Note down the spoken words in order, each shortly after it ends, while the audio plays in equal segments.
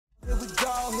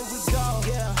here we go,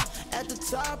 yeah. At the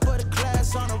top of the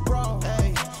class on a roll,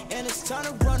 hey. And it's time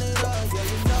to run it up, yeah,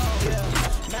 you know,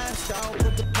 yeah. Masked out,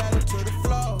 put the pedal to the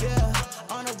floor, yeah.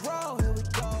 On a roll, here we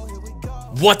go, here we go.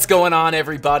 What's going on,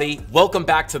 everybody? Welcome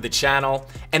back to the channel.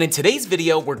 And in today's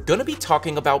video, we're gonna be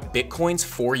talking about Bitcoin's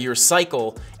 4-year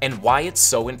cycle and why it's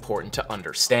so important to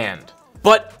understand.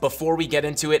 But before we get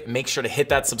into it, make sure to hit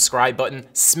that subscribe button,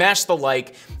 smash the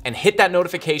like, and hit that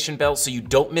notification bell so you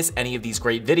don't miss any of these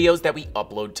great videos that we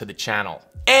upload to the channel.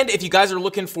 And if you guys are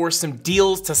looking for some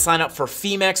deals to sign up for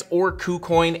Femex or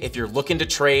KuCoin, if you're looking to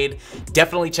trade,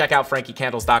 definitely check out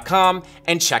frankiecandles.com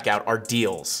and check out our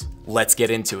deals. Let's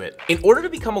get into it. In order to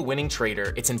become a winning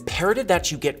trader, it's imperative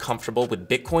that you get comfortable with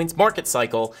Bitcoin's market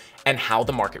cycle and how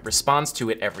the market responds to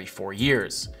it every 4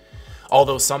 years.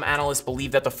 Although some analysts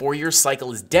believe that the 4-year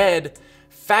cycle is dead,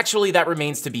 factually that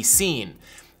remains to be seen.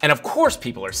 And of course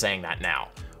people are saying that now.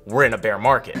 We're in a bear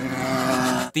market.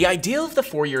 The idea of the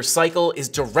 4-year cycle is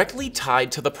directly tied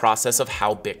to the process of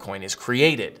how Bitcoin is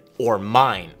created, or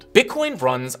mined. Bitcoin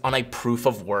runs on a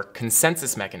proof-of-work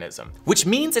consensus mechanism, which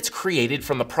means it's created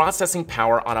from the processing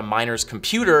power on a miner's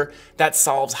computer that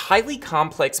solves highly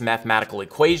complex mathematical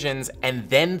equations, and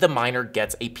then the miner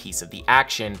gets a piece of the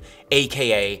action,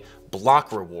 aka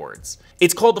block rewards.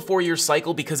 It's called the 4-year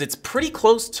cycle because it's pretty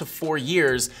close to 4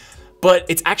 years, but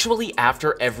it's actually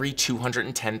after every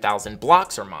 210,000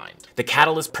 blocks are mined. The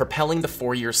catalyst propelling the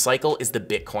 4-year cycle is the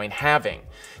Bitcoin halving.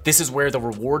 This is where the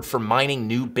reward for mining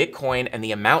new Bitcoin and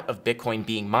the amount of Bitcoin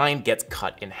being mined gets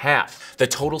cut in half. The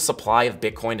total supply of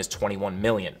Bitcoin is 21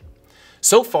 million.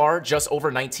 So far, just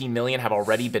over 19 million have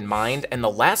already been mined, and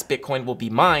the last Bitcoin will be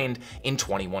mined in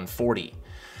 2140.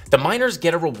 The miners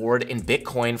get a reward in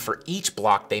Bitcoin for each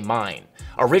block they mine.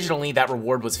 Originally, that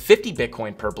reward was 50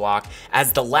 Bitcoin per block.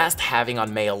 As the last halving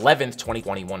on May 11th,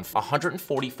 2021,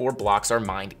 144 blocks are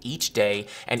mined each day,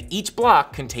 and each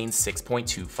block contains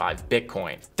 6.25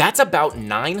 Bitcoin. That's about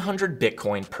 900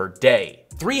 Bitcoin per day.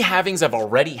 3 halvings have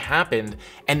already happened,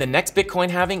 and the next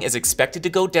Bitcoin halving is expected to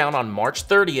go down on March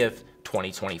 30th,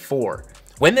 2024.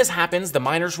 When this happens, the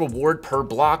miner's reward per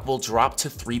block will drop to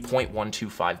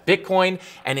 3.125 Bitcoin,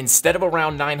 and instead of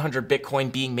around 900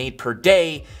 Bitcoin being made per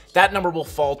day, that number will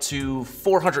fall to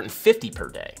 450 per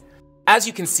day. As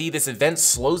you can see, this event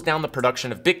slows down the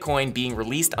production of Bitcoin being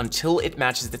released until it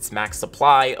matches its max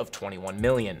supply of 21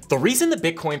 million. The reason the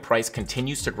Bitcoin price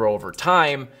continues to grow over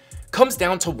time comes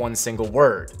down to one single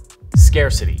word: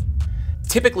 scarcity.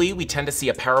 Typically, we tend to see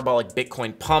a parabolic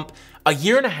Bitcoin pump a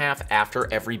year and a half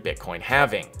after every Bitcoin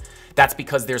halving. That's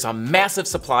because there's a massive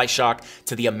supply shock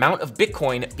to the amount of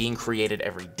Bitcoin being created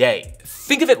every day.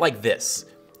 Think of it like this.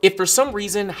 If for some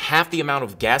reason half the amount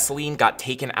of gasoline got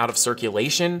taken out of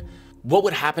circulation, what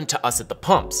would happen to us at the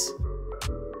pumps?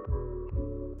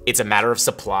 It's a matter of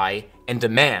supply and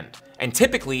demand. And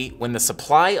typically, when the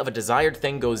supply of a desired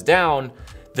thing goes down,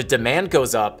 the demand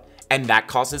goes up, and that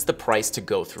causes the price to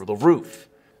go through the roof.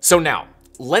 So now,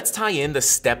 let's tie in the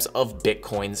steps of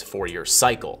Bitcoin's 4-year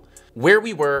cycle. Where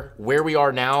we were, where we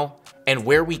are now, and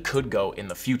where we could go in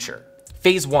the future.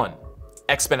 Phase 1,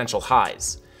 exponential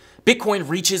highs. Bitcoin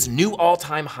reaches new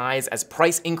all-time highs as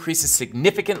price increases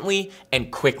significantly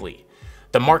and quickly.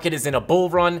 The market is in a bull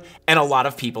run, and a lot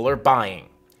of people are buying.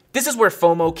 This is where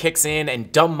FOMO kicks in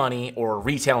and dumb money or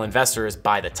retail investors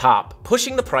buy the top,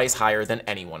 pushing the price higher than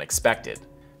anyone expected.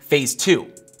 Phase 2,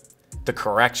 the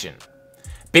correction.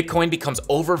 Bitcoin becomes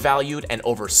overvalued and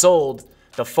oversold,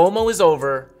 the FOMO is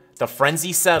over, the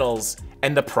frenzy settles,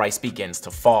 and the price begins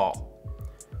to fall.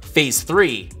 Phase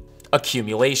 3,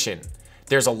 accumulation.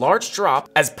 There's a large drop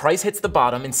as price hits the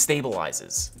bottom and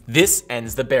stabilizes. This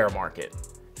ends the bear market.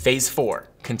 Phase 4,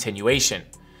 continuation.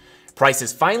 Price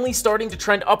is finally starting to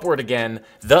trend upward again,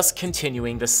 thus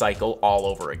continuing the cycle all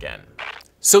over again.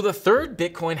 So the third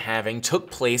Bitcoin halving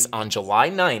took place on July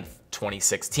 9th,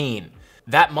 2016.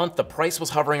 That month, the price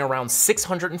was hovering around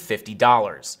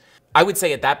 $650. I would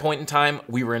say at that point in time,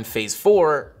 we were in phase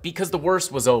 4 because the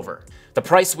worst was over. The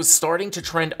price was starting to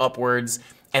trend upwards,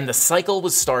 and the cycle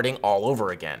was starting all over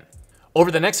again.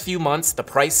 Over the next few months, the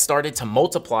price started to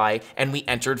multiply, and we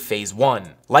entered phase 1.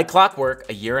 Like clockwork,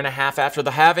 a year and a half after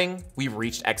the halving, we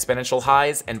reached exponential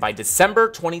highs, and by December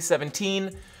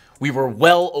 2017, we were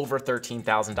well over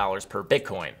 $13,000 per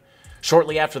Bitcoin.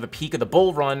 Shortly after the peak of the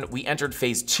bull run, we entered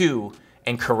phase 2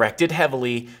 and corrected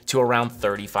heavily to around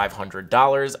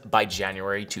 $3,500 by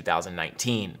January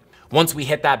 2019. Once we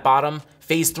hit that bottom,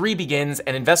 phase 3 begins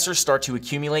and investors start to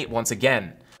accumulate once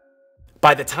again.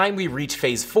 By the time we reach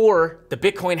phase 4, the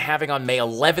Bitcoin halving on May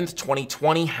 11th,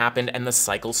 2020 happened and the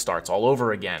cycle starts all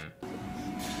over again.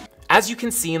 As you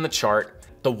can see in the chart,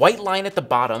 the white line at the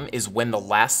bottom is when the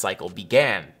last cycle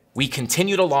began. We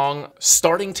continued along,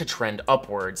 starting to trend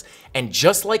upwards, and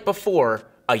just like before,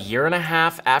 a year and a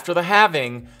half after the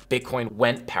halving, Bitcoin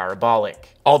went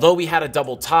parabolic. Although we had a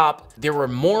double top, there were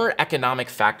more economic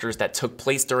factors that took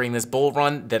place during this bull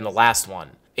run than the last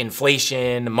one.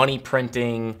 Inflation, money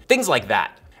printing, things like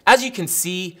that. As you can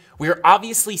see, we are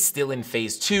obviously still in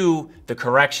phase 2, the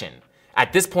correction.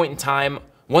 At this point in time,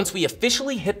 once we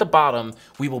officially hit the bottom,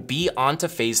 we will be on to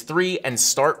phase 3 and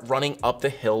start running up the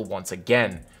hill once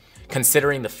again.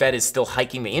 Considering the Fed is still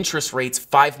hiking the interest rates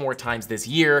 5 more times this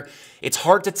year, it's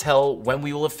hard to tell when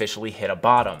we will officially hit a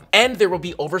bottom. And there will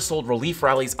be oversold relief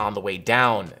rallies on the way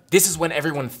down. This is when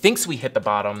everyone thinks we hit the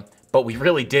bottom, but we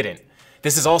really didn't.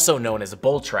 This is also known as a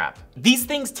bull trap. These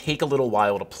things take a little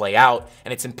while to play out,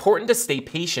 and it's important to stay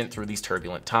patient through these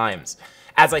turbulent times.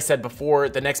 As I said before,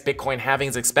 the next Bitcoin halving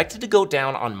is expected to go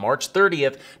down on March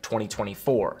 30th,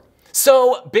 2024.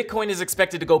 So Bitcoin is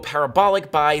expected to go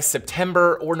parabolic by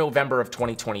September or November of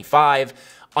 2025.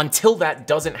 Until that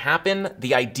doesn't happen,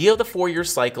 the idea of the 4-year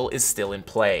cycle is still in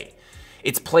play.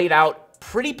 It's played out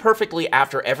pretty perfectly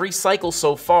after every cycle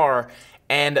so far,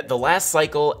 and the last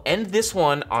cycle and this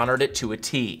one honored it to a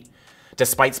T.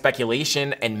 Despite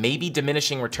speculation and maybe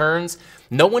diminishing returns,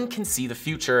 no one can see the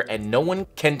future and no one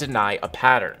can deny a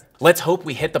pattern. Let's hope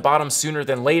we hit the bottom sooner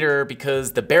than later,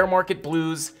 because the bear market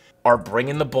blues are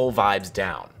bringing the bull vibes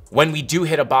down. When we do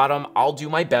hit a bottom, I'll do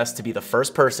my best to be the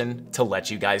first person to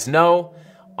let you guys know.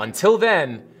 Until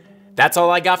then, that's all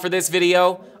I got for this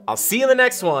video. I'll see you in the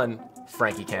next one.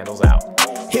 Frankie Candles out.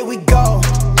 Here we go,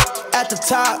 at the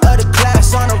top of the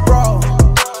class on a roll,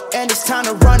 and it's time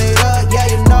to run it up, yeah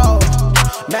you know.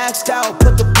 Maxed out,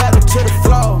 put the pedal to the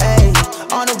floor,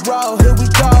 ayy, on the road, here we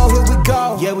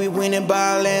go, yeah we winning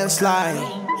by a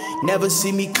landslide. Never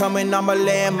see me coming, I'm a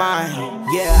landmine.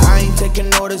 Yeah, I ain't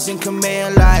taking orders in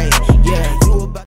command like, yeah, you